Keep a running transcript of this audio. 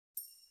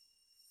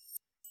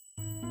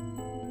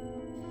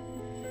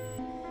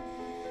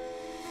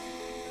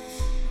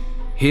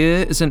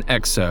Here is an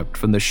excerpt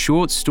from the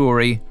short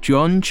story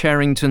John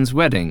Charrington's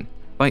Wedding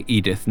by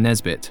Edith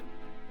Nesbit.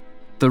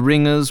 The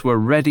ringers were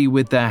ready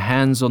with their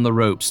hands on the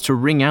ropes to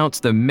ring out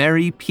the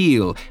merry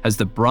peal as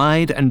the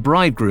bride and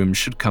bridegroom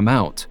should come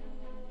out.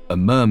 A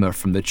murmur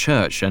from the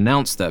church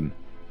announced them.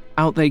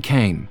 Out they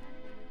came.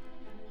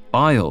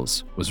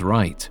 Biles was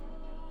right.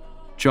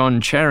 John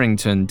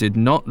Charrington did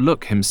not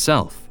look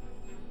himself.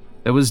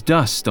 There was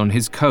dust on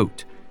his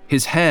coat.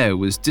 His hair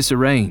was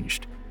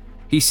disarranged.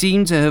 He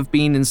seemed to have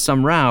been in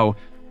some row,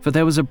 for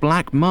there was a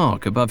black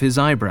mark above his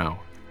eyebrow.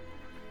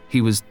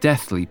 He was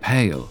deathly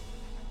pale,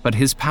 but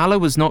his pallor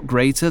was not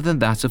greater than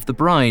that of the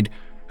bride,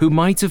 who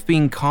might have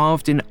been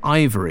carved in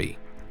ivory,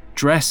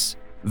 dress,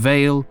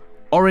 veil,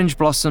 orange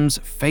blossoms,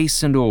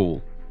 face and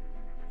all.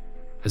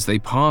 As they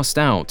passed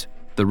out,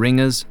 the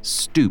ringers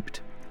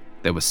stooped.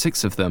 There were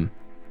 6 of them.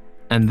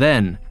 And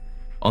then,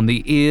 on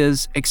the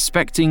ears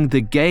expecting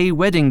the gay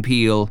wedding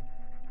peal,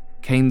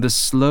 came the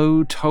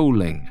slow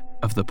tolling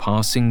of the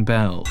passing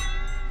bell.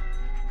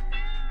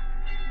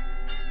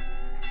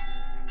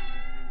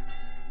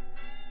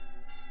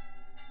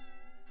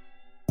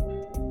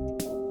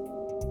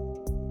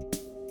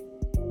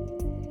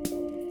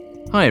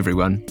 Hi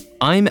everyone,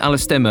 I'm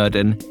Alistair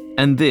Murden,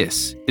 and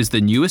this is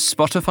the newest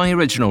Spotify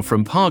original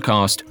from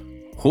Parcast,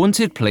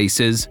 Haunted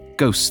Places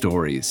Ghost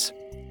Stories.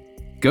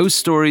 Ghost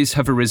stories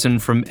have arisen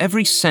from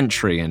every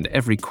century and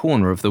every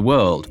corner of the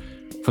world,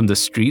 from the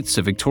streets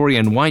of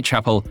Victorian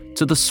Whitechapel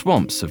to the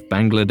swamps of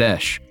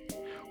Bangladesh.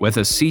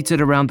 Whether seated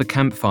around the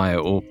campfire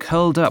or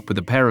curled up with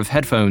a pair of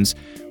headphones,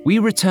 we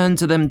return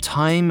to them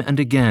time and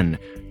again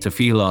to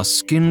feel our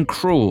skin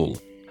crawl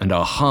and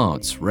our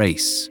hearts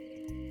race.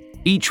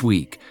 Each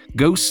week,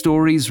 Ghost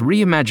Stories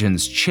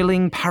reimagines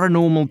chilling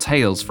paranormal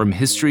tales from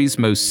history's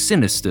most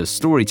sinister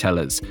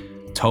storytellers,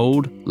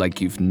 told like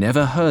you've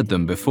never heard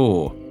them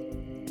before.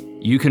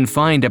 You can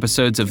find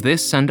episodes of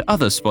this and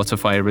other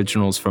Spotify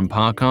originals from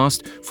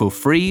Parcast for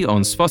free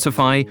on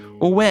Spotify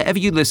or wherever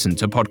you listen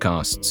to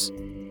podcasts.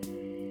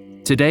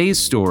 Today's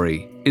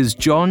story is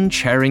John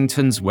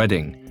Charrington's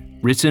Wedding,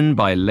 written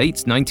by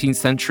late 19th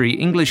century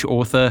English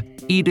author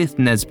Edith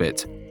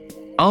Nesbit.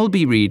 I'll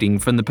be reading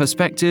from the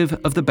perspective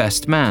of the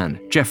best man,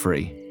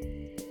 Geoffrey.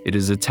 It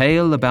is a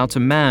tale about a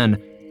man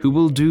who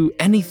will do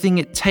anything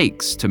it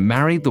takes to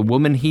marry the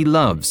woman he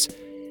loves,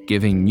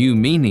 giving new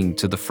meaning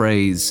to the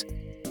phrase,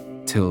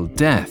 "Till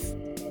death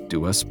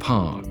do us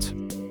part."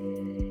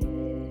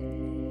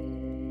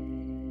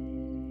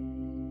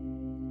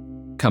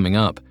 Coming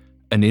up,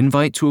 an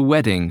invite to a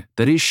wedding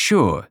that is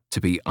sure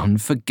to be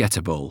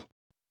unforgettable.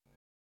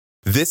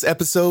 This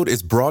episode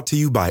is brought to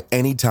you by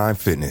Anytime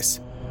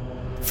Fitness.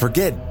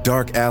 Forget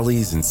dark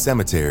alleys and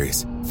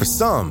cemeteries. For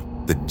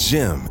some, the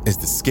gym is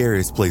the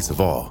scariest place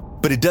of all,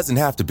 but it doesn't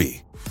have to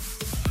be.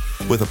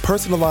 With a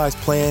personalized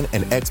plan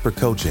and expert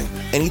coaching,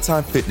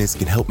 Anytime Fitness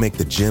can help make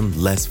the gym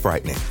less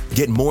frightening.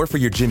 Get more for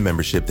your gym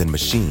membership than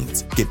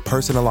machines. Get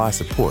personalized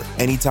support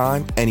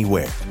anytime,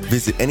 anywhere.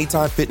 Visit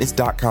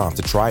AnytimeFitness.com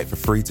to try it for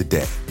free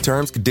today.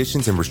 Terms,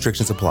 conditions, and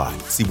restrictions apply.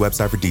 See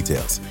website for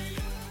details.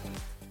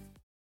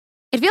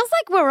 It feels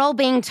like we're all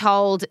being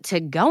told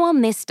to go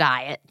on this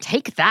diet,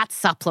 take that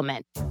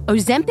supplement.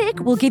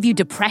 Ozempic will give you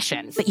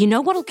depression, but you know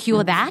what'll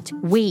cure that?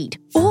 Weed.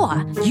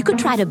 Or you could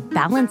try to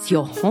balance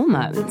your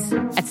hormones.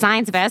 At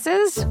Science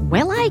Versus,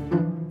 we're like,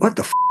 what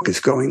the is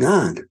going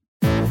on?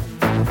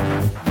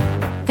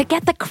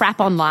 Forget the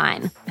crap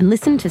online and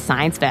listen to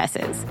Science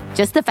Versus.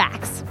 Just the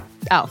facts.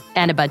 Oh,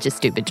 and a bunch of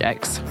stupid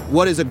jokes.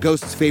 What is a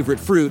ghost's favorite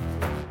fruit?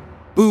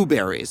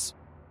 Blueberries.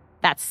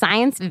 That's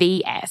Science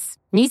VS.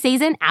 New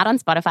season out on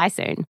Spotify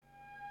soon.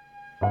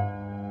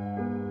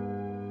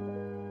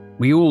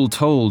 We all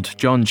told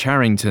John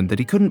Charrington that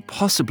he couldn't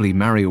possibly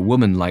marry a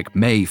woman like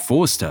May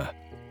Forster.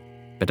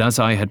 But as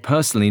I had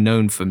personally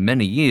known for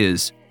many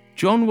years,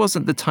 John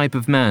wasn't the type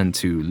of man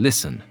to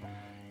listen.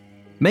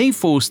 May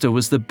Forster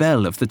was the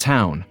belle of the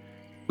town.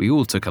 We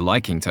all took a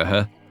liking to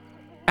her.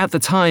 At the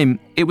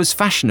time, it was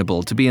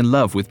fashionable to be in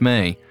love with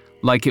May,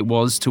 like it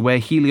was to wear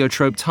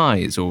heliotrope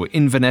ties or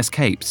Inverness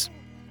capes.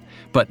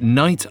 But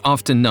night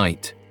after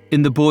night,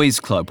 in the boys'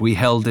 club we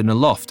held in a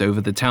loft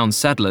over the town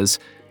saddlers,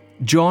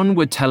 John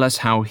would tell us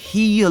how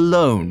he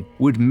alone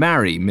would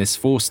marry Miss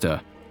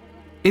Forster.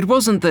 It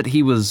wasn't that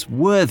he was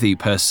worthy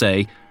per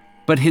se,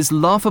 but his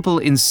laughable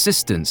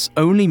insistence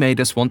only made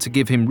us want to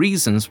give him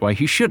reasons why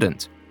he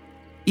shouldn't.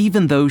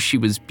 Even though she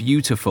was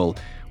beautiful,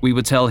 we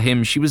would tell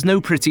him she was no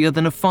prettier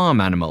than a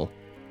farm animal.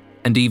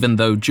 And even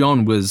though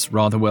John was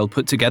rather well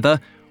put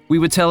together, we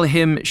would tell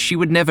him she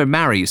would never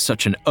marry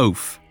such an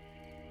oaf.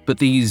 But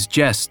these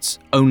jests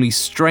only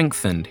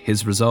strengthened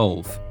his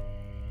resolve.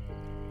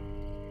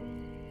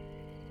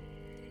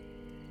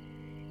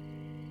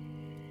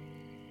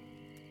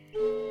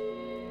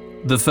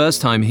 The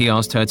first time he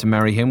asked her to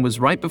marry him was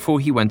right before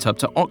he went up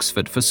to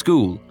Oxford for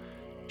school.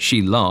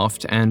 She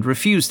laughed and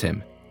refused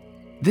him.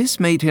 This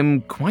made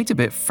him quite a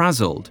bit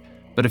frazzled,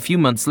 but a few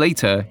months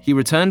later, he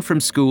returned from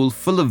school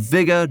full of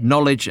vigor,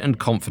 knowledge, and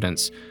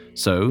confidence,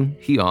 so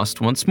he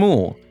asked once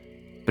more.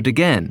 But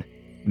again,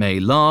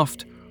 May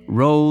laughed,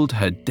 rolled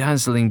her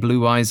dazzling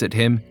blue eyes at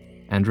him,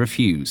 and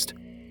refused.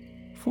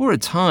 For a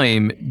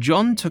time,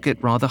 John took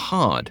it rather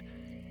hard.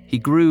 He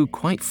grew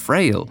quite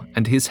frail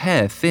and his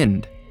hair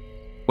thinned.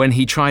 When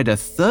he tried a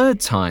third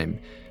time,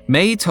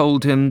 May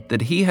told him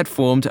that he had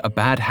formed a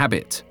bad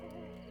habit.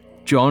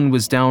 John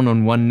was down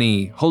on one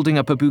knee, holding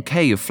up a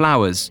bouquet of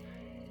flowers.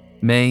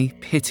 May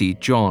pitied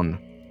John,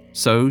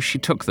 so she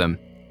took them.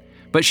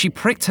 But she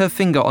pricked her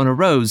finger on a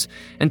rose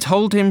and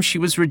told him she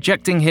was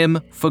rejecting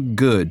him for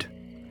good.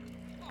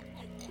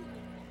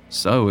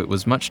 So it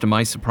was much to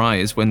my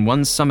surprise when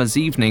one summer's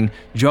evening,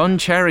 John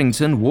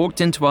Charrington walked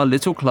into our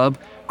little club,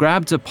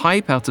 grabbed a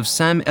pipe out of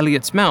Sam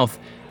Elliott's mouth,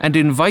 and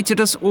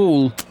invited us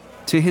all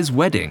to his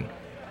wedding.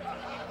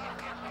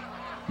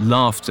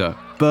 Laughter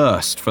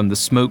burst from the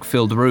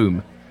smoke-filled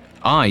room.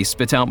 I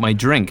spit out my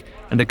drink,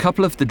 and a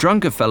couple of the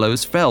drunker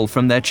fellows fell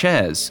from their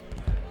chairs.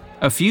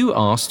 A few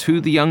asked who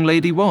the young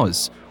lady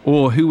was,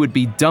 or who would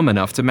be dumb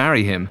enough to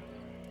marry him.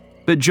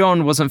 But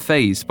John wasn't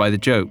fazed by the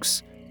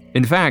jokes.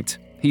 In fact,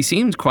 he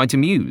seemed quite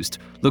amused,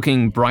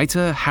 looking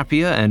brighter,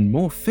 happier, and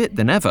more fit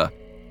than ever.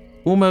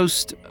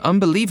 Almost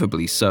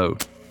unbelievably so.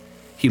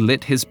 He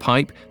lit his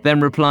pipe,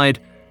 then replied,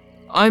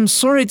 "I'm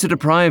sorry to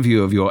deprive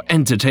you of your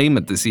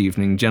entertainment this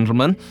evening,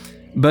 gentlemen,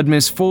 but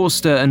Miss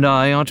Forster and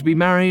I are to be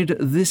married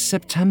this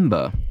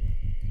September."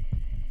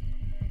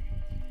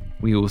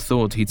 We all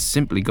thought he'd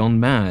simply gone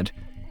mad.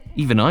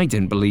 Even I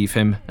didn't believe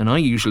him, and I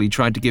usually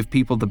tried to give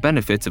people the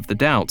benefit of the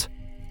doubt.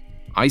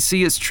 "I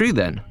see it's true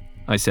then,"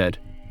 I said.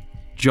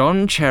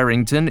 "John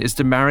Charrington is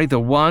to marry the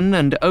one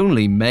and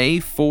only May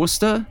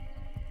Forster?"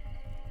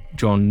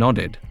 John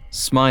nodded,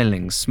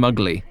 smiling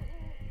smugly.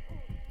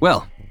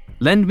 "Well,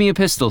 lend me a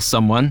pistol,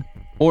 someone,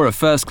 or a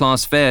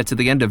first-class fare to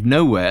the end of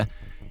nowhere.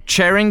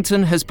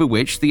 Charrington has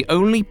bewitched the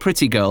only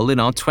pretty girl in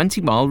our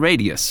 20-mile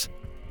radius."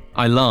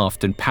 I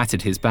laughed and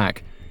patted his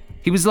back.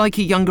 He was like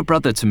a younger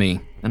brother to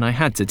me, and I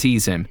had to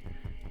tease him.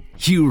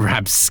 "You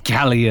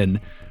rapscallion!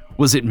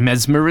 Was it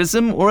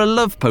mesmerism or a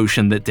love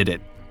potion that did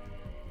it?"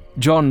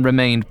 John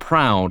remained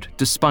proud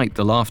despite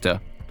the laughter.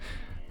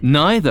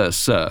 "Neither,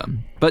 sir,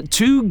 but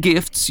two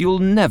gifts you'll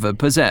never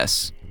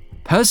possess: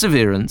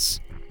 perseverance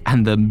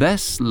and the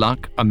best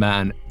luck a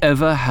man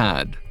ever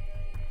had."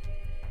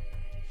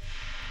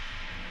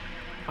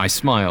 I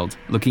smiled,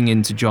 looking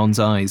into John's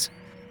eyes.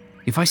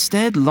 If I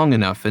stared long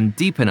enough and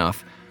deep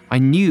enough, I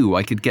knew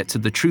I could get to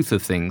the truth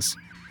of things.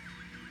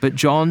 But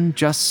John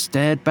just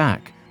stared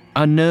back,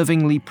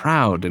 unnervingly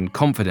proud and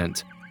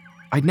confident.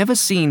 I'd never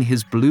seen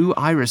his blue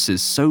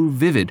irises so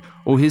vivid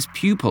or his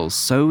pupils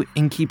so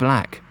inky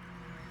black.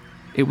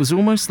 It was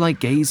almost like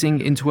gazing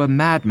into a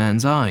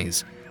madman's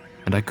eyes,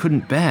 and I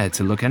couldn't bear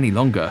to look any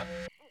longer.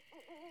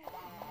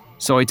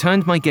 So I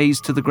turned my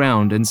gaze to the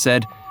ground and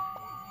said,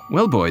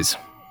 "Well, boys,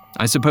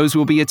 I suppose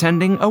we'll be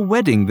attending a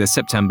wedding this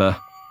September."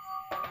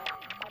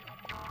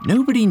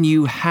 Nobody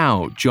knew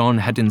how John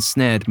had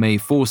ensnared May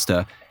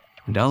Forster,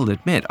 and I'll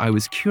admit I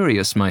was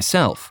curious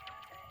myself.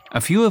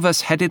 A few of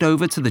us headed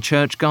over to the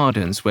church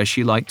gardens where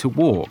she liked to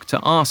walk to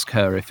ask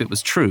her if it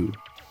was true.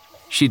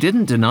 She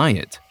didn't deny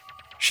it.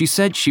 She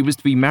said she was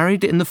to be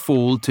married in the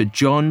fall to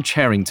John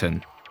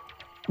Charrington.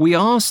 We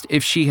asked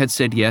if she had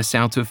said yes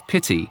out of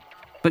pity,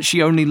 but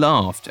she only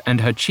laughed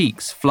and her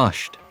cheeks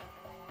flushed.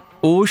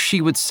 All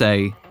she would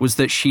say was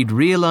that she'd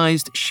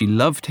realized she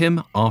loved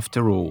him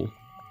after all.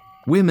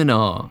 Women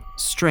are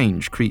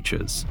strange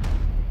creatures.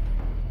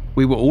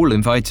 We were all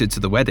invited to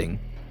the wedding.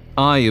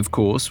 I, of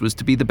course, was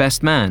to be the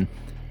best man,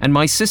 and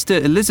my sister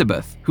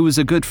Elizabeth, who was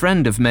a good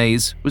friend of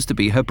May's, was to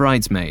be her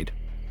bridesmaid.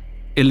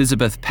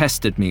 Elizabeth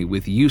pestered me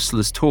with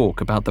useless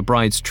talk about the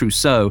bride's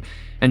trousseau,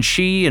 and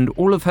she and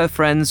all of her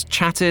friends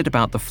chatted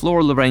about the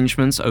floral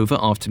arrangements over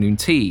afternoon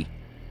tea.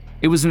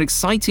 It was an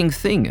exciting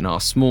thing in our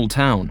small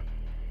town.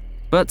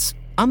 But,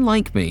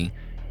 unlike me,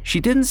 she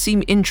didn't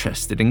seem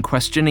interested in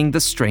questioning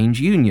the strange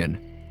union.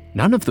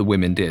 None of the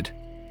women did.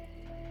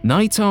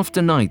 Night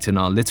after night in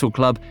our little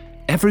club,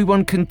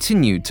 everyone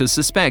continued to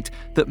suspect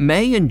that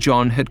May and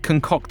John had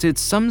concocted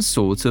some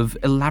sort of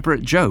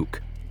elaborate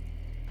joke.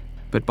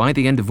 But by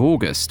the end of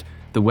August,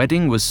 the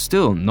wedding was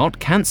still not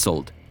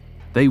cancelled.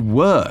 They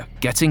were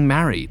getting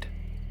married.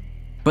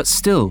 But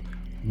still,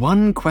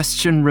 one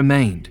question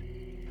remained.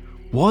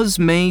 Was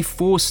May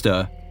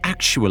Forster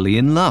actually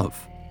in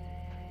love?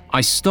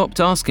 I stopped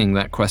asking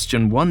that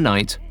question one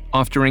night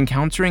after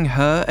encountering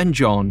her and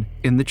John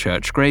in the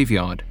church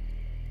graveyard.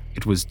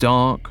 It was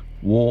dark,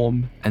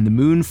 warm, and the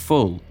moon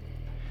full.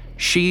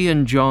 She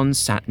and John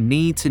sat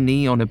knee to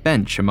knee on a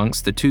bench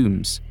amongst the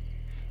tombs.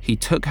 He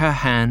took her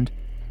hand,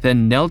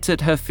 then knelt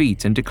at her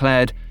feet and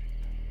declared,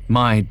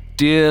 "My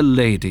dear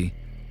lady,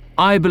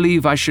 I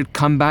believe I should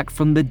come back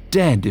from the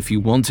dead if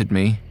you wanted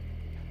me."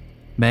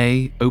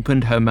 May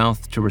opened her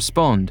mouth to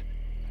respond,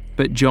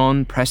 but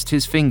John pressed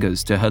his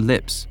fingers to her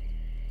lips.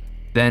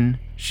 Then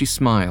she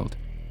smiled,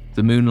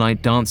 the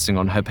moonlight dancing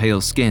on her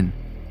pale skin.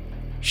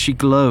 She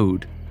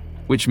glowed,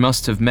 which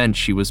must have meant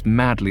she was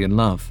madly in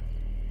love.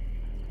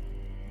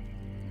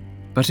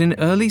 But in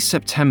early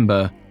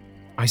September,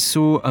 I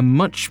saw a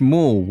much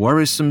more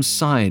worrisome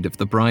side of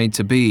the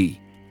bride-to-be.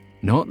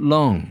 not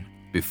long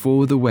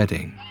before the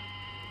wedding.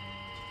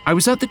 I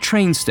was at the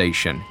train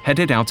station,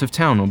 headed out of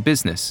town on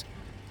business.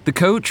 The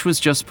coach was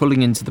just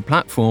pulling into the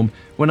platform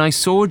when I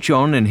saw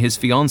John and his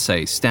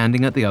fiancée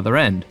standing at the other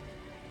end.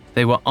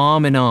 They were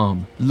arm in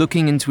arm,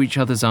 looking into each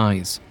other's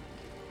eyes.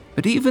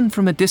 But even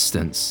from a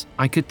distance,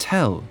 I could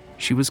tell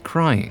she was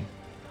crying.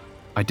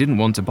 I didn't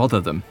want to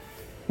bother them.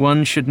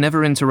 One should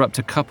never interrupt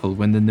a couple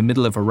when in the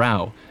middle of a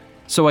row,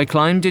 so I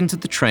climbed into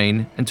the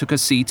train and took a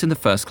seat in the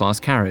first-class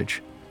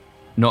carriage.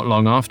 Not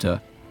long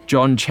after,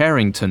 John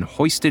Charrington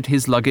hoisted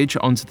his luggage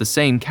onto the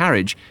same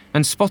carriage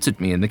and spotted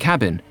me in the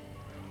cabin.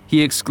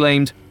 He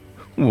exclaimed,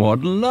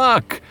 "What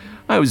luck!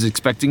 I was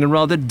expecting a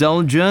rather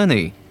dull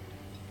journey."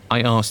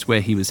 I asked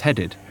where he was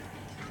headed.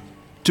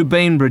 "To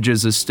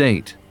Bainbridge's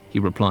estate," he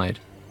replied.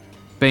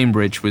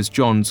 Bainbridge was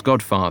John's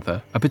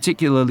godfather, a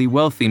particularly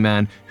wealthy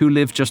man who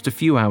lived just a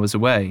few hours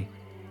away.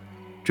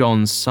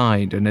 John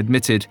sighed and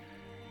admitted,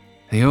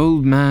 "The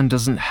old man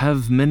doesn't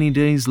have many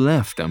days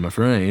left, I'm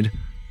afraid."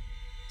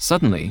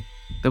 Suddenly,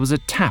 there was a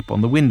tap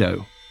on the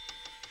window.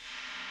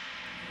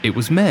 It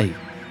was May.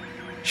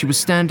 She was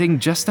standing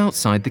just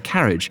outside the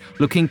carriage,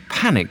 looking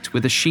panicked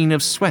with a sheen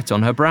of sweat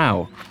on her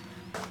brow.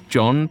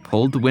 John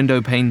pulled the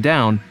window pane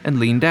down and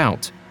leaned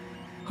out.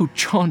 "Oh,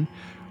 John,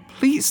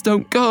 please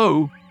don't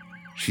go,"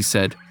 she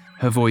said,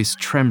 her voice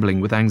trembling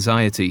with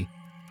anxiety.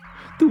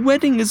 "The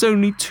wedding is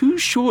only 2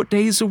 short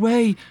days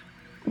away.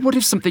 What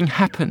if something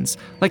happens,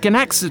 like an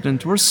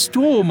accident or a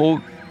storm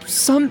or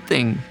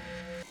something?"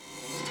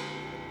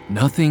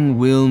 "Nothing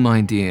will,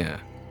 my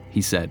dear,"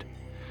 he said.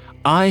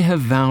 "I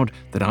have vowed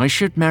that I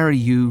should marry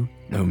you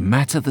no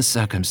matter the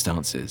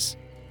circumstances."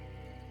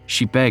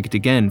 She begged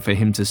again for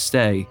him to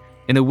stay,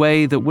 in a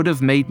way that would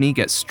have made me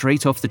get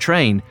straight off the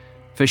train,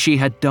 for she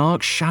had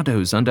dark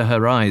shadows under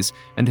her eyes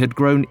and had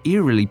grown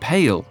eerily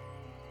pale.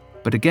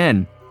 But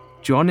again,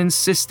 John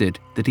insisted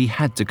that he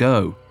had to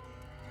go.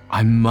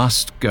 "I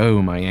must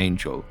go, my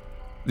angel.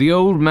 The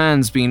old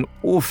man's been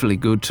awfully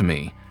good to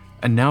me,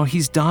 and now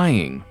he's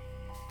dying.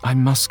 I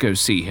must go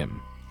see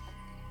him."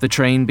 The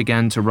train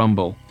began to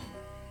rumble.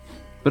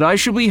 "But I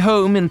shall be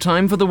home in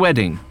time for the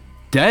wedding.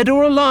 Dead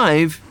or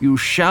alive, you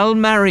shall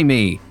marry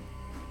me,"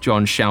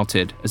 John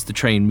shouted as the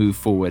train moved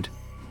forward.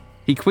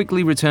 He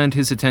quickly returned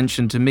his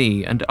attention to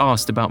me and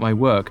asked about my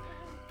work,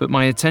 but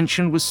my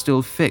attention was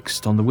still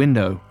fixed on the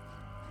window.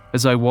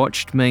 As I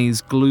watched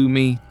May's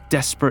gloomy,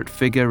 desperate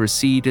figure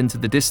recede into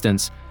the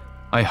distance,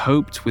 I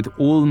hoped with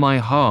all my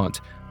heart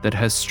that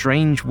her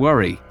strange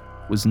worry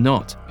was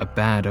not a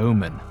bad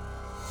omen.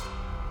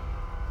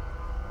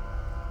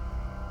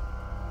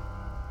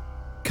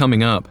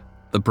 Coming up,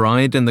 the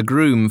bride and the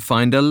groom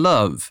find a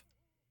love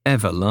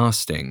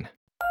everlasting.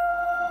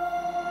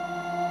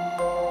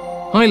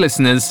 Hi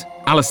listeners,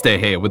 Alistair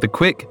here with a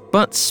quick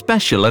but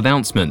special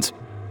announcement.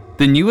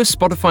 The newest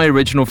Spotify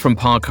original from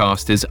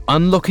Parcast is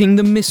unlocking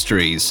the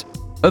mysteries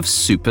of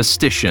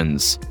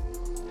superstitions.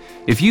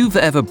 If you've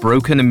ever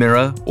broken a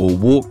mirror or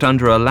walked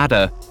under a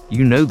ladder,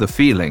 you know the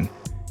feeling.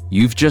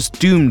 You've just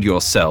doomed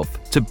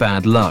yourself to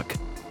bad luck.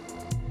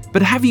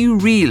 But have you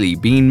really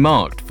been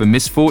marked for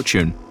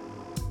misfortune?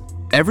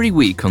 Every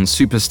week on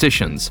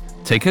Superstitions,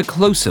 take a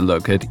closer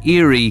look at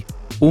eerie,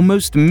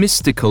 almost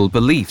mystical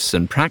beliefs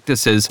and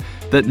practices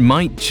that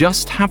might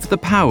just have the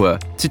power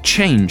to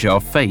change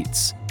our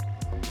fates.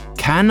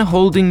 Can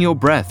holding your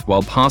breath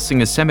while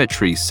passing a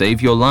cemetery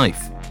save your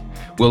life?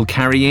 Will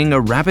carrying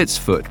a rabbit's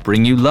foot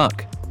bring you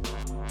luck?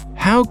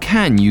 How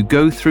can you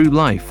go through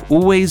life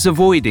always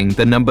avoiding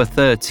the number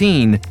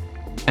 13?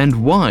 And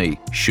why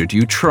should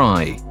you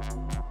try?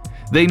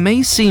 They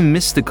may seem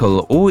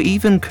mystical or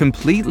even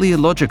completely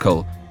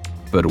illogical,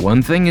 but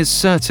one thing is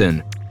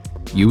certain: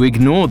 you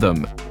ignore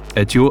them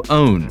at your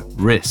own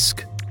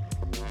risk.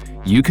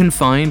 You can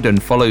find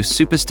and follow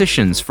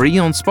Superstitions free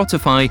on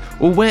Spotify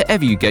or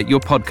wherever you get your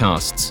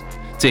podcasts.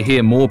 To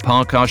hear more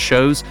Parcast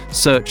shows,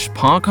 search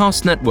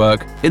Parcast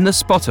Network in the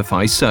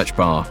Spotify search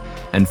bar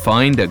and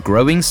find a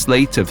growing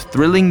slate of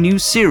thrilling new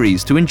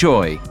series to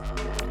enjoy.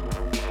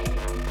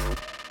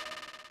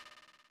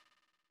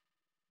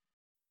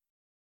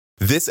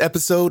 This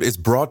episode is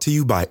brought to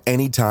you by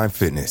Anytime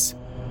Fitness.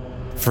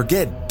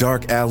 Forget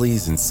dark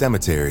alleys and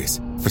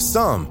cemeteries. For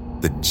some,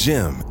 the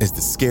gym is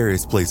the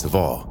scariest place of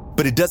all,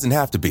 but it doesn't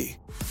have to be.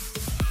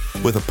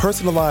 With a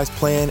personalized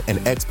plan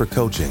and expert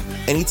coaching,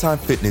 Anytime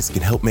Fitness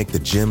can help make the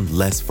gym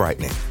less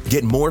frightening.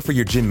 Get more for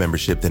your gym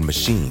membership than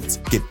machines.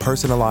 Get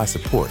personalized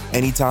support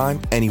anytime,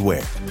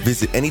 anywhere.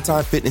 Visit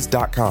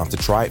AnytimeFitness.com to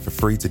try it for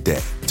free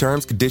today.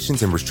 Terms,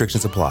 conditions, and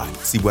restrictions apply.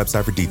 See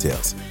website for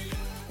details.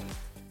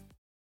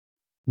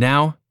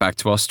 Now, back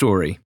to our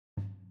story.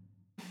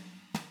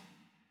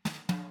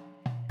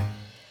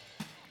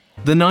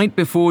 The night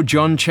before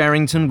John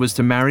Charrington was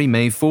to marry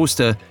May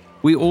Forster,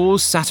 we all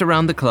sat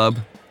around the club,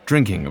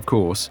 drinking, of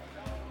course.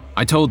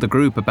 I told the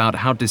group about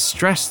how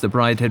distressed the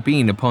bride had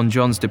been upon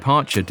John's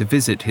departure to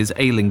visit his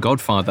ailing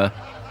godfather,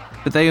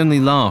 but they only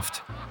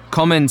laughed,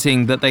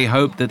 commenting that they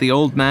hoped that the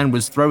old man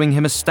was throwing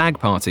him a stag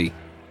party.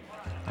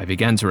 I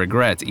began to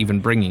regret even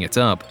bringing it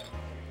up.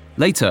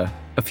 Later,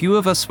 a a few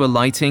of us were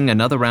lighting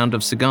another round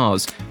of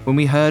cigars when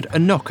we heard a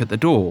knock at the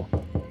door.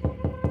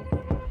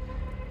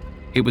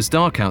 It was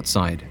dark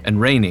outside and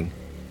raining.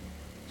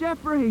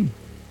 "Jeffrey,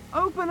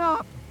 open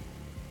up!"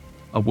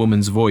 A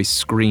woman's voice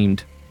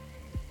screamed.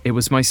 It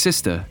was my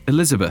sister,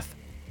 Elizabeth,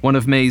 one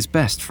of May's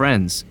best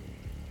friends.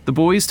 The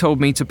boys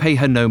told me to pay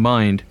her no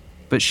mind,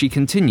 but she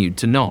continued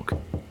to knock.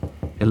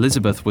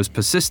 Elizabeth was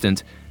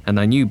persistent, and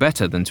I knew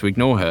better than to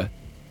ignore her.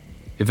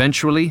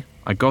 Eventually,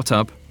 I got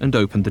up and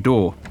opened the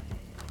door.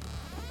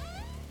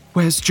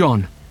 "Where's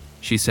John?"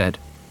 she said.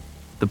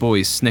 The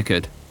boys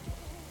snickered.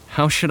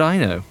 "How should I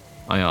know?"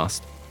 I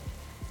asked.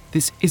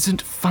 "This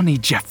isn't funny,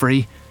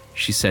 Jeffrey,"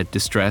 she said,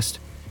 distressed.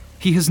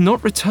 "He has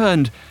not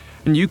returned,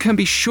 and you can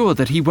be sure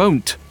that he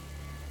won't."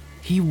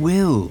 "He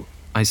will,"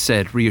 I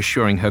said,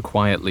 reassuring her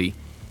quietly.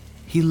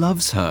 "He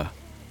loves her."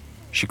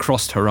 She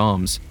crossed her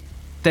arms.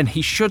 "Then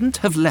he shouldn't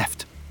have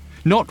left.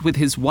 Not with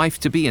his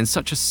wife-to-be in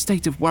such a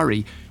state of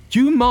worry.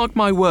 You mark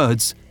my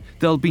words,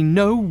 there'll be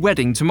no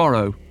wedding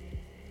tomorrow."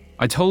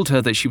 I told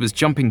her that she was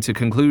jumping to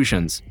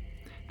conclusions.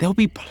 "There'll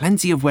be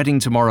plenty of wedding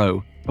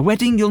tomorrow, a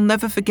wedding you'll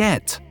never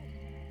forget."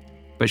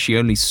 But she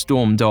only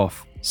stormed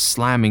off,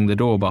 slamming the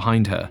door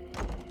behind her.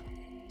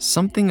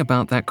 Something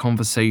about that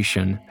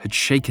conversation had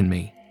shaken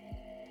me.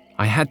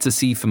 I had to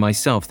see for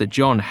myself that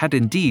John had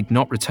indeed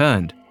not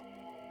returned.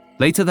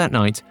 Later that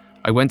night,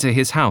 I went to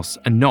his house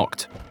and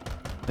knocked,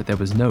 but there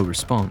was no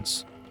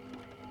response.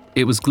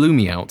 It was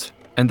gloomy out,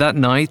 and that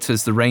night,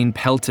 as the rain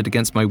pelted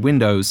against my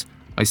windows,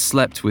 I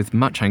slept with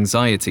much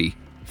anxiety,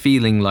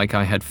 feeling like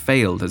I had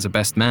failed as a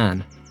best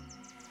man.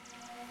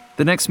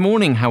 The next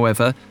morning,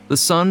 however, the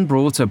sun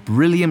brought a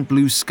brilliant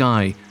blue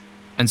sky,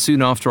 and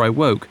soon after I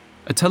woke,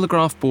 a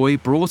telegraph boy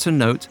brought a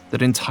note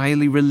that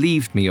entirely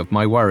relieved me of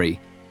my worry.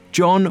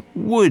 John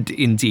would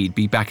indeed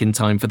be back in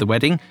time for the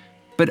wedding,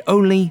 but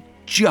only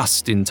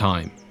just in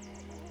time.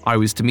 I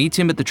was to meet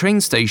him at the train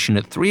station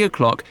at 3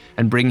 o'clock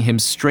and bring him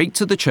straight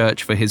to the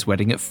church for his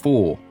wedding at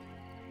 4.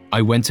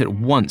 I went at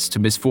once to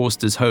Miss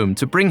Forster's home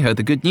to bring her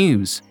the good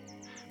news.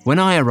 When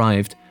I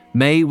arrived,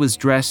 May was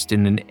dressed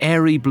in an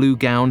airy blue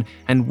gown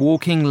and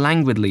walking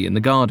languidly in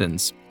the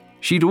gardens.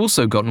 She'd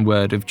also gotten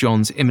word of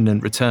John's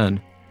imminent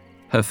return.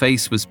 Her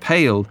face was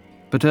pale,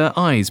 but her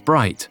eyes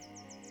bright.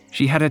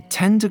 She had a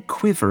tender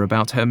quiver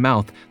about her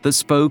mouth that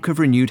spoke of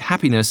renewed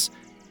happiness,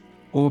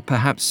 or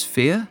perhaps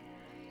fear?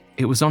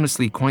 It was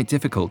honestly quite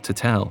difficult to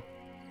tell.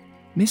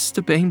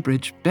 Mr.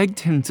 Bainbridge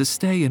begged him to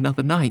stay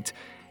another night,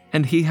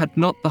 and he had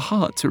not the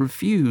heart to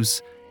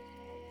refuse.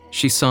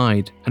 She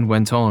sighed and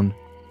went on.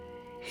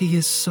 He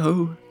is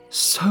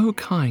so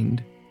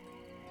kind,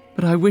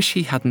 but I wish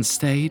he hadn't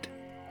stayed.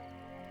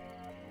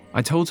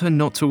 I told her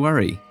not to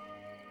worry.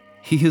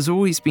 He has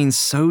always been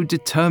so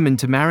determined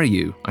to marry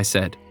you, I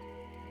said.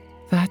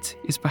 That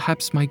is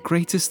perhaps my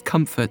greatest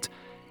comfort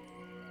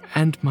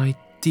and my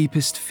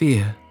deepest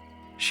fear,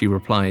 she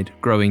replied,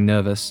 growing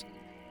nervous.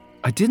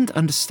 I didn't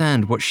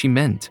understand what she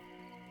meant.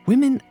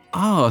 Women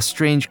are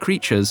strange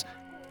creatures,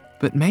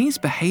 but May's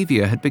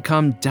behavior had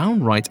become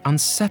downright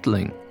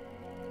unsettling.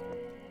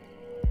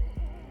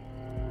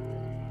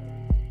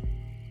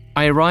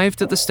 I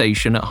arrived at the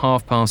station at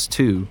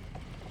 2:30,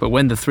 but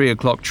when the 3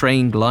 o'clock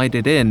train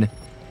glided in,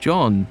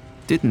 John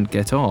didn't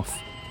get off.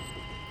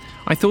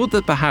 I thought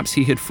that perhaps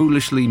he had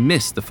foolishly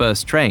missed the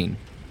first train,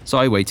 so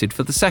I waited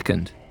for the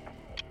second.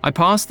 I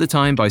passed the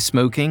time by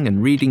smoking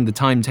and reading the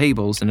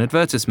timetables and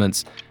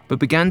advertisements, but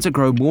began to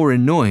grow more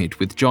annoyed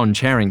with John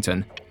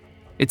Charrington.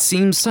 It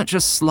seemed such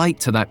a slight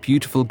to that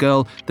beautiful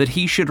girl that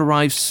he should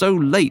arrive so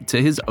late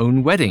to his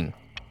own wedding.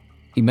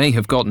 He may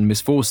have gotten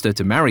Miss Forster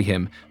to marry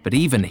him, but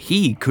even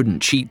he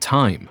couldn't cheat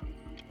time.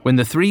 When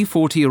the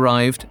 3:40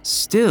 arrived,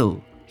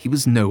 still, he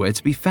was nowhere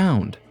to be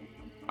found.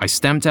 I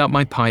stamped out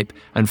my pipe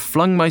and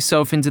flung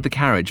myself into the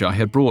carriage I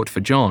had brought for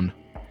John.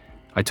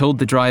 I told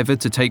the driver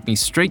to take me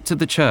straight to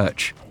the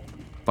church.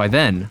 By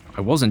then,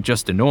 I wasn't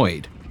just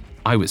annoyed,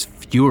 I was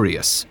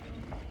furious.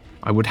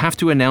 I would have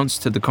to announce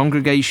to the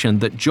congregation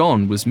that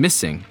John was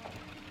missing.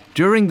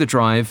 During the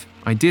drive,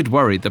 I did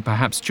worry that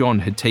perhaps John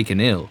had taken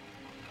ill.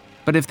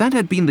 But if that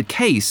had been the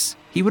case,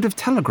 he would have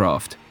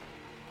telegraphed.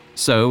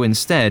 So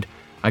instead,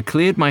 I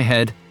cleared my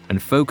head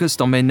and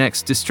focused on my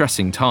next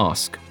distressing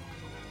task,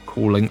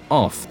 calling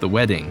off the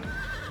wedding.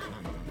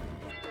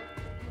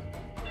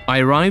 I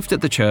arrived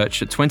at the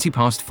church at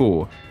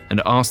 4:20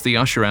 and asked the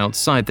usher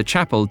outside the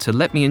chapel to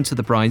let me into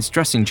the bride's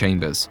dressing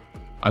chambers.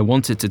 I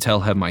wanted to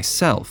tell her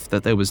myself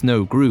that there was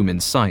no groom in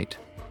sight.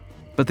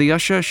 But the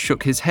usher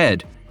shook his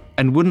head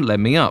and wouldn't let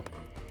me up.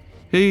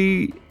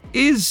 "He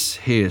is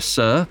here,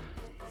 sir.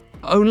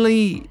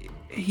 Only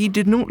he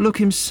did not look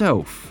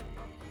himself."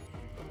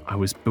 I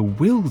was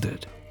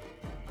bewildered.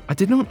 I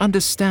did not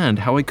understand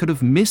how I could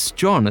have missed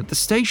John at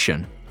the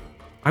station.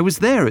 I was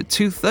there at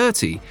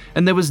 2:30,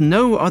 and there was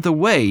no other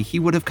way he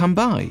would have come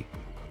by.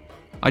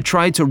 I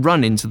tried to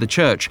run into the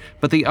church,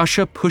 but the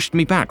usher pushed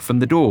me back from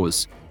the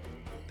doors.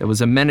 There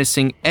was a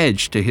menacing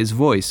edge to his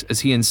voice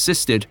as he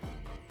insisted,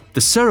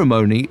 "The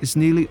ceremony is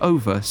nearly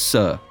over,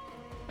 sir,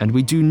 and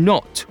we do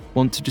not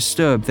want to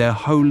disturb their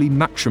holy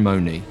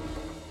matrimony."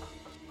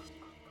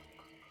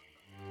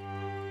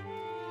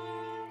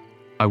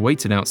 I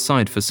waited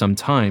outside for some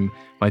time,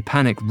 my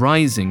panic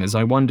rising as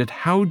I wondered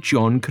how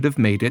John could have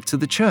made it to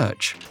the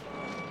church.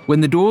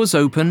 When the doors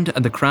opened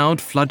and the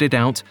crowd flooded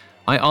out,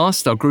 I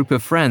asked our group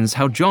of friends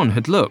how John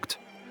had looked.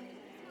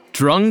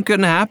 "Drunk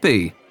and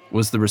happy,"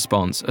 was the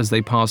response as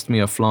they passed me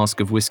a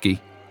flask of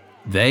whiskey.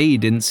 They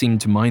didn't seem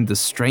to mind the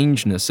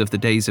strangeness of the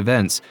day's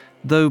events,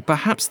 though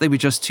perhaps they were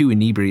just too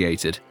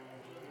inebriated.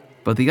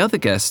 But the other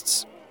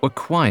guests were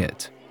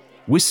quiet,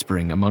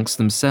 whispering amongst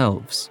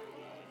themselves.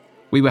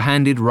 We were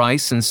handed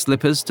rice and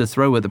slippers to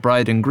throw at the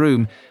bride and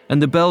groom, and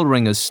the bell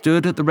ringers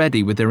stood at the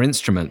ready with their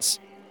instruments.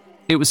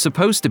 It was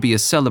supposed to be a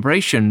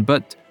celebration,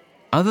 but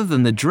other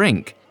than the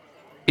drink,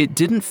 it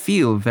didn't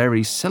feel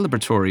very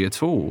celebratory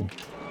at all.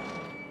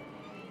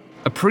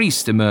 A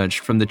priest emerged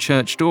from the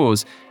church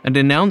doors and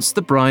announced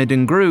the bride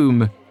and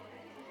groom.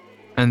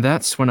 And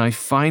that's when I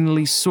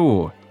finally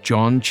saw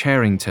John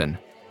Charrington.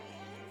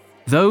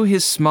 Though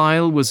his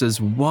smile was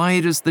as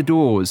wide as the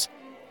doors,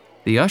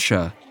 the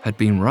usher had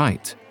been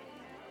right.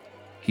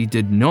 He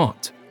did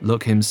not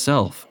look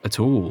himself at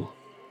all.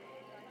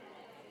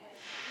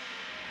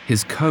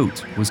 His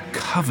coat was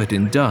covered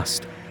in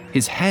dust.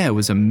 His hair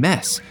was a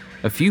mess.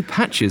 A few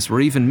patches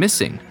were even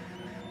missing.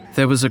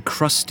 There was a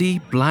crusty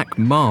black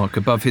mark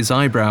above his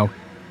eyebrow,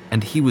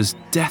 and he was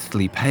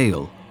deathly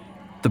pale.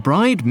 The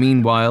bride,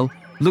 meanwhile,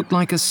 looked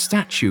like a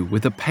statue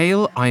with a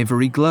pale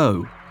ivory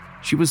glow.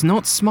 She was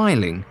not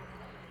smiling,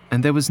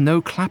 and there was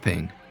no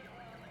clapping,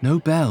 no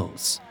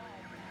bells.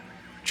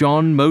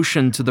 John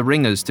motioned to the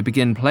ringers to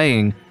begin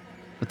playing,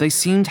 but they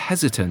seemed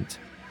hesitant.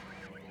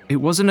 It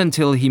wasn't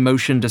until he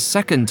motioned a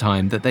second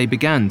time that they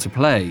began to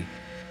play.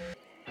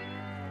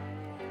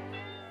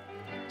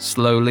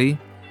 Slowly,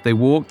 they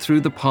walked through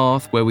the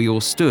path where we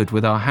all stood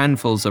with our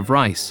handfuls of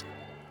rice,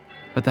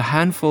 but the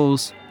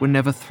handfuls were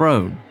never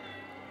thrown.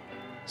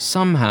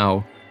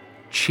 Somehow,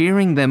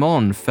 cheering them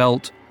on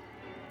felt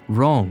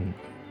wrong.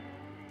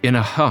 In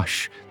a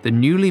hush, the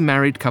newly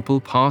married couple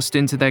passed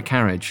into their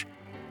carriage.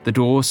 The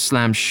door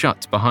slammed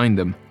shut behind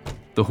them.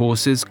 The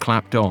horses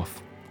clapped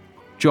off.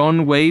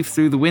 John waved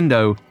through the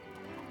window,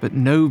 but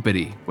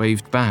nobody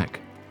waved back.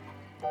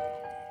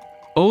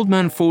 Old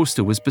Man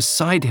Forster was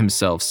beside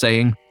himself,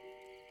 saying,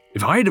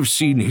 "If I'd have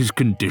seen his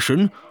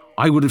condition,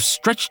 I would have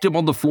stretched him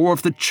on the floor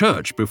of the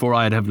church before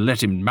I'd have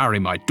let him marry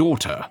my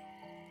daughter."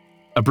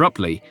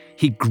 Abruptly,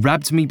 he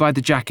grabbed me by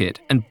the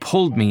jacket and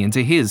pulled me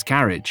into his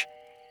carriage.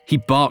 He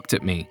barked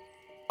at me.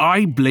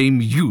 "I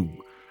blame you,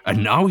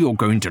 and now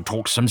you're going to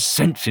talk some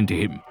sense into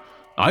him.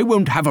 I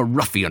won't have a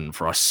ruffian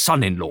for a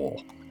son-in-law."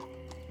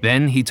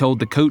 Then he told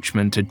the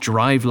coachman to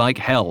drive like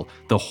hell,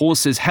 the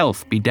horse's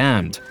health be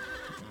damned.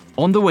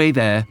 On the way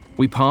there,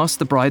 we passed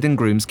the bride and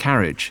groom's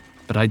carriage,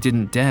 but I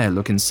didn't dare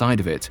look inside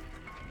of it.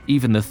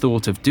 Even the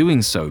thought of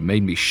doing so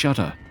made me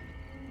shudder.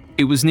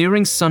 It was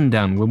nearing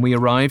sundown when we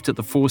arrived at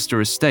the Forster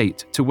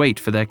estate to wait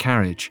for their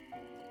carriage.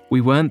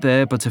 We weren't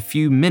there but a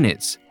few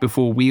minutes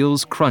before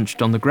wheels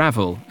crunched on the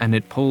gravel and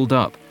it pulled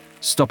up,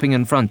 stopping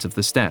in front of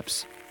the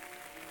steps.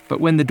 But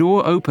when the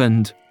door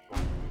opened,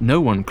 no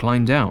one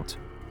climbed out.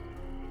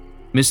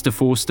 Mr.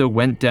 Forster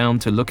went down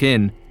to look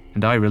in,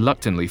 and I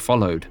reluctantly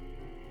followed.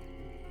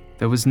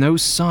 There was no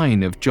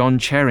sign of John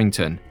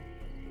Charrington.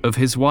 Of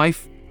his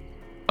wife,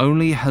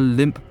 only her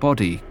limp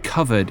body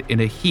covered in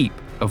a heap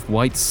of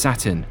white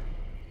satin.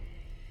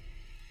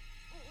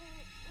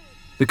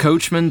 The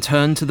coachman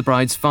turned to the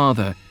bride's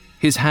father,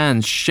 his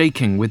hands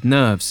shaking with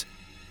nerves.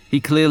 He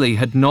clearly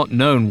had not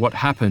known what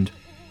happened.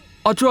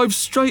 "I drove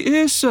straight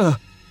here, sir,"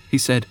 he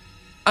said,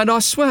 "and I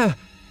swear,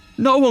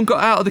 no one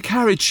got out of the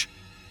carriage."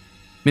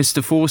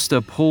 Mr.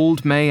 Forster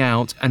pulled May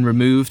out and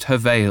removed her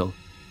veil.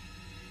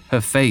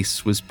 Her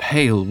face was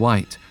pale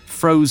white,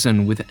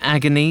 frozen with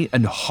agony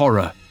and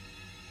horror.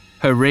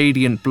 Her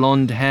radiant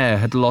blonde hair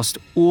had lost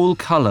all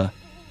color.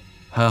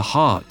 Her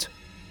heart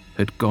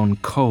had gone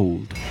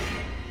cold.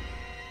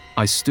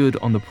 I stood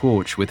on the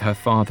porch with her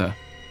father.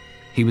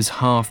 He was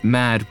half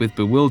mad with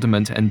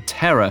bewilderment and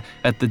terror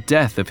at the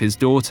death of his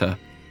daughter,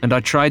 and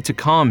I tried to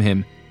calm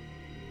him.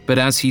 But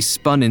as he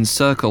spun in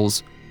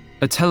circles,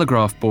 a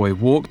telegraph boy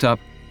walked up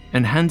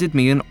and handed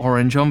me an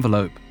orange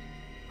envelope.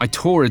 I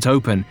tore it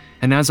open,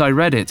 and as I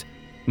read it,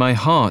 my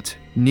heart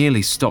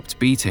nearly stopped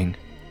beating.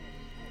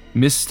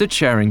 Mr.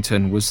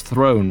 Charrington was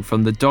thrown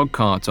from the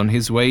dogcart on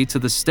his way to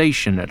the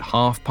station at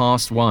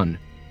 1:30,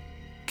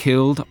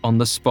 killed on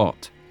the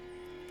spot.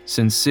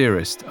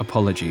 Sincerest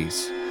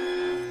apologies.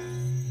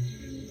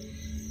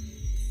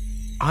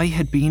 I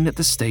had been at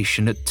the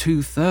station at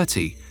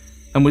 2:30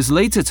 and was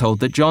later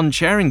told that John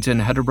Charrington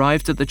had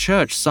arrived at the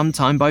church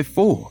sometime by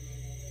 4.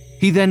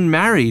 He then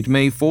married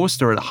May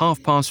Forster at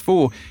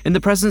 4:30 in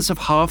the presence of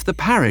half the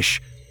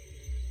parish.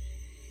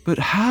 But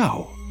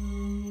how?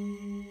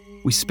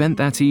 We spent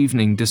that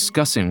evening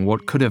discussing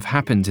what could have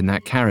happened in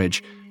that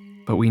carriage,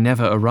 but we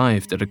never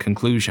arrived at a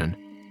conclusion.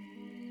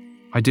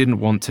 I didn't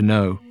want to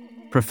know,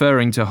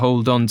 preferring to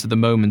hold on to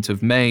the moment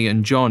of May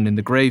and John in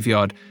the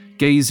graveyard,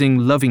 gazing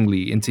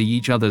lovingly into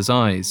each other's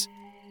eyes,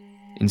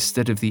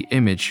 instead of the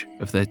image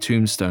of their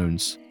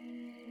tombstones.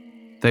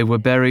 They were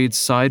buried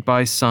side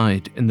by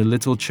side in the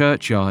little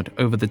churchyard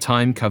over the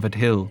time-covered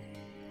hill.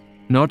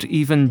 Not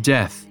even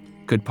death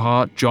could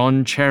part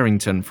John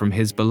Charrington from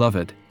his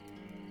beloved.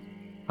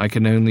 I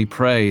can only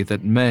pray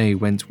that May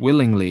went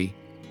willingly,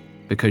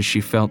 because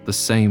she felt the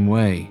same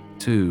way,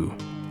 too.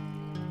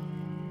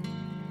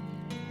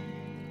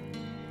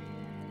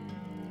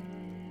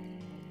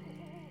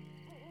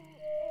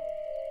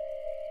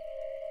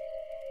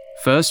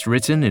 First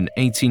written in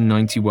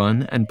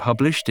 1891 and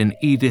published in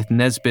Edith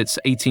Nesbit's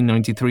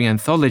 1893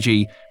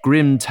 anthology,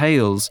 Grim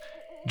Tales,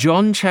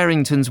 John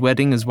Charrington's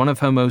Wedding is one of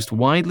her most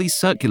widely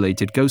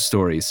circulated ghost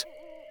stories.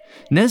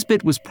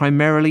 Nesbit was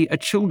primarily a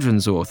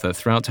children's author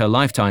throughout her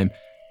lifetime,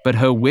 but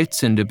her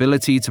wit and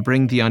ability to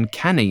bring the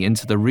uncanny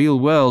into the real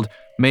world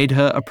made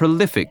her a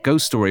prolific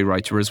ghost story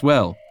writer as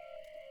well.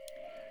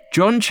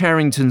 John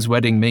Charrington's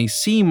Wedding may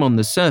seem on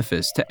the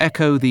surface to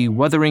echo the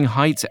Wuthering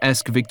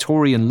Heights-esque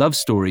Victorian love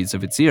stories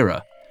of its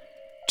era.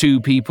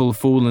 Two people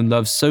fall in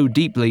love so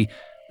deeply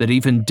that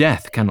even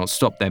death cannot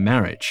stop their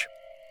marriage.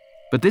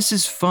 But this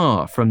is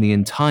far from the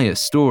entire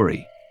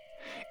story.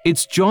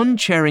 It's John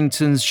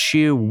Charrington's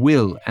sheer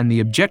will and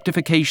the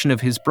objectification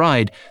of his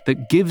bride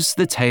that gives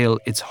the tale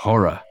its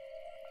horror.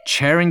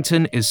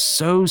 Charrington is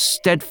so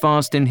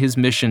steadfast in his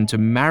mission to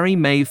marry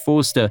May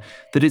Forster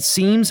that it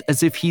seems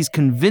as if he's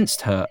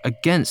convinced her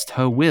against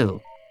her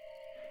will.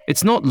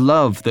 It's not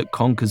love that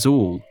conquers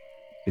all.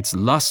 It's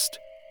lust,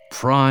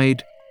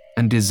 pride,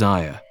 and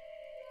desire.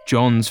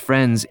 John's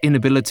friend's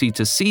inability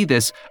to see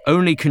this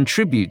only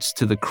contributes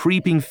to the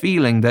creeping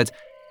feeling that,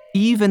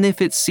 even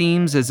if it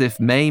seems as if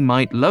May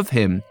might love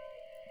him,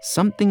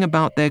 something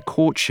about their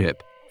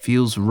courtship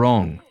feels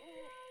wrong.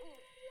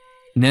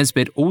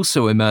 Nesbit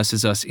also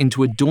immerses us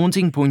into a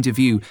daunting point of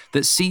view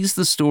that sees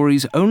the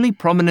story's only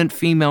prominent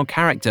female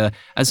character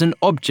as an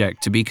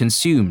object to be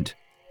consumed.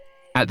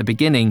 At the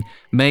beginning,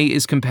 May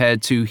is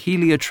compared to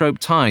heliotrope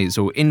ties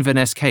or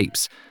Inverness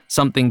capes,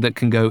 something that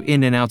can go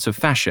in and out of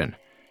fashion.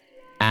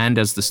 And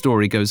as the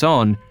story goes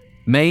on,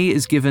 May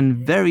is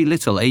given very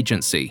little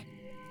agency.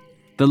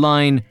 The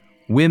line,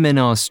 "Women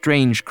are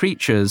strange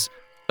creatures,"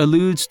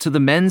 alludes to the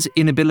men's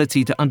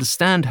inability to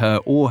understand her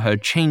or her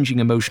changing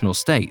emotional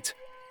state.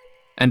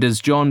 And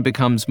as John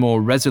becomes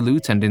more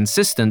resolute and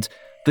insistent,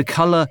 the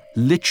color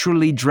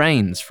literally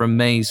drains from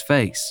May's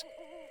face.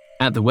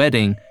 At the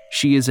wedding,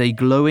 she is a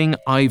glowing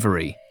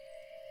ivory.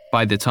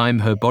 By the time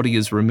her body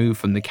is removed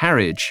from the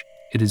carriage,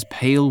 it is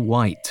pale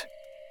white.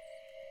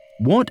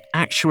 What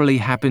actually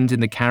happened in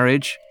the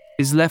carriage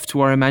is left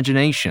to our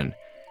imagination,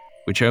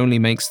 which only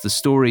makes the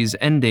story's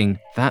ending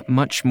that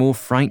much more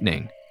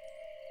frightening.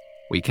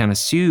 We can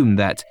assume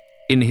that,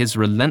 in his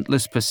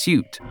relentless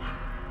pursuit,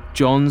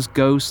 John's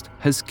ghost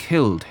has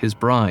killed his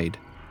bride.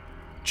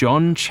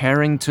 John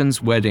Charrington's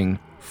Wedding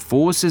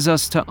forces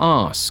us to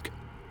ask,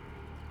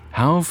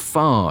 how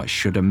far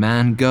should a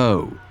man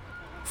go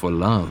for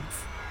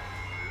love?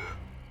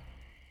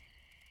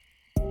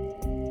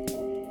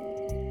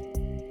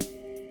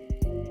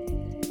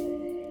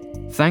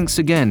 Thanks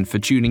again for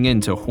tuning in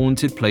to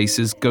Haunted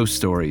Places Ghost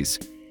Stories.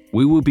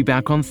 We will be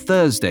back on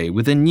Thursday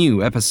with a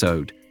new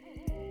episode.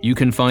 You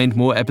can find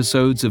more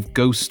episodes of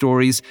Ghost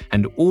Stories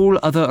and all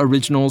other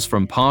originals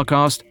from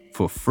Parcast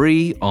for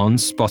free on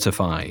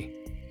Spotify.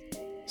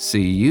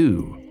 See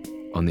you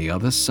on the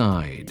other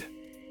side.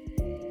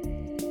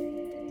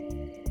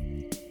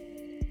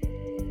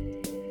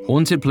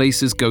 Haunted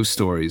Places Ghost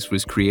Stories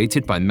was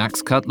created by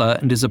Max Cutler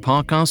and is a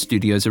Parcast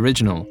Studios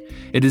original.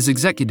 It is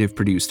executive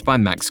produced by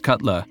Max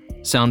Cutler,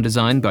 sound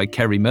designed by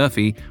Kerry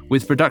Murphy,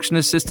 with production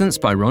assistance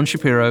by Ron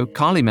Shapiro,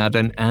 Carly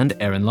Madden, and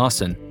Erin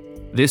Larson.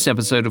 This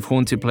episode of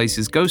Haunted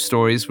Places Ghost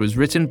Stories was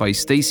written by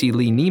Stacey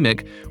Lee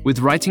Nemick, with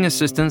writing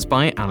assistance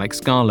by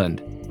Alex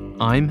Garland.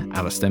 I'm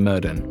Alistair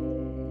Murden.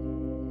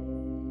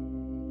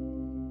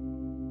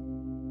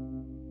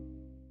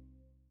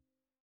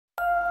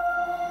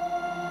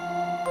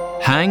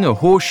 Hang a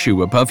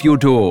horseshoe above your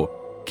door,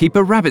 keep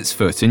a rabbit's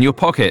foot in your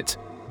pocket,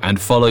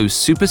 and follow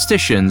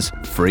Superstitions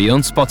free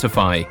on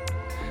Spotify.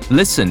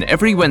 Listen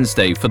every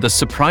Wednesday for the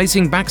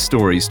surprising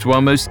backstories to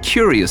our most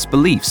curious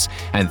beliefs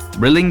and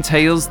thrilling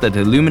tales that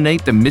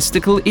illuminate the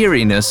mystical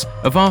eeriness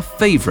of our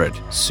favorite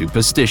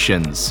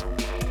superstitions.